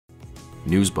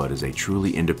Newsbud is a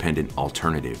truly independent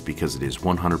alternative because it is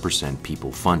 100%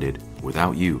 people funded.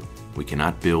 Without you, we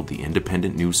cannot build the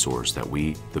independent news source that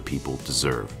we, the people,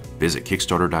 deserve. Visit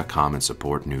Kickstarter.com and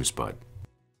support Newsbud.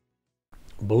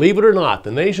 Believe it or not,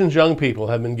 the nation's young people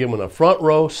have been given a front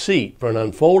row seat for an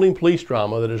unfolding police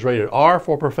drama that is rated R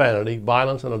for profanity,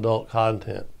 violence, and adult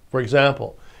content. For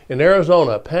example, in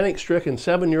Arizona, a panic-stricken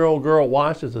 7-year-old girl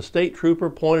watched as a state trooper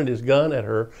pointed his gun at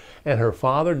her and her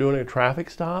father during a traffic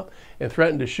stop and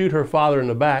threatened to shoot her father in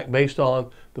the back based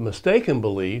on the mistaken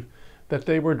belief that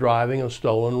they were driving a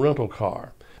stolen rental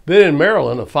car. Then in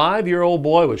Maryland, a 5-year-old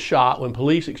boy was shot when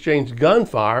police exchanged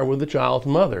gunfire with the child's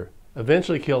mother,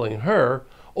 eventually killing her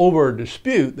over a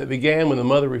dispute that began when the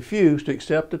mother refused to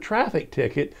accept a traffic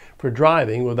ticket for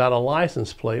driving without a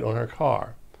license plate on her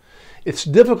car. It's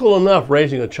difficult enough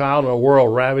raising a child in a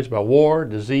world ravaged by war,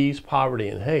 disease, poverty,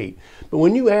 and hate. But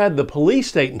when you add the police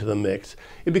state into the mix,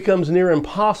 it becomes near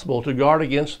impossible to guard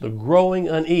against the growing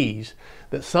unease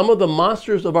that some of the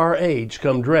monsters of our age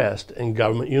come dressed in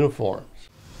government uniforms.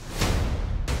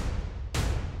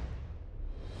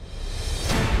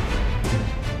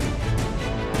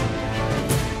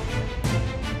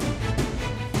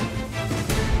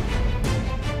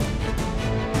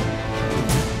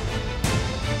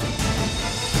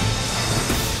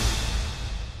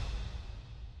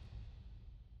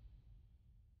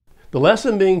 The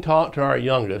lesson being taught to our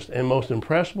youngest and most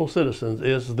impressionable citizens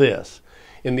is this.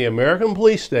 In the American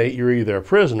police state, you're either a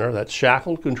prisoner that's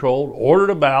shackled, controlled, ordered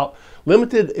about,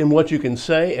 limited in what you can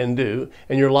say and do,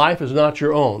 and your life is not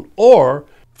your own, or...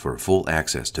 For full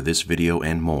access to this video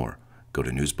and more, go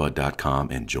to newsbud.com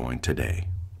and join today.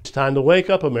 It's time to wake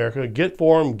up, America, get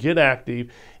formed, get active,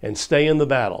 and stay in the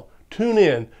battle. Tune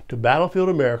in to Battlefield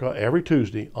America every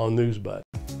Tuesday on Newsbud.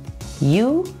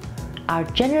 You, our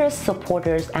generous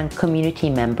supporters and community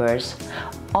members,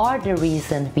 are the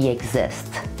reason we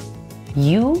exist.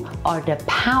 You are the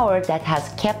power that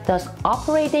has kept us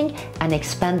operating and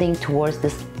expanding towards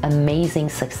this amazing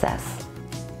success.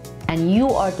 And you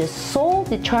are the sole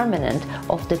determinant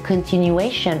of the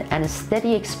continuation and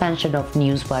steady expansion of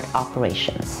Newsbud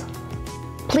operations.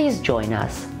 Please join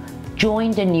us.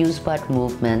 Join the Newsbud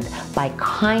movement by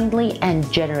kindly and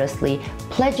generously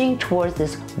pledging towards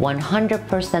this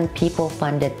 100%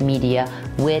 people-funded media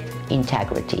with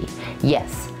integrity.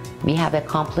 Yes, we have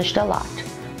accomplished a lot,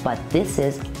 but this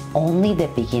is only the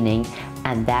beginning,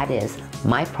 and that is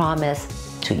my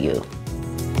promise to you.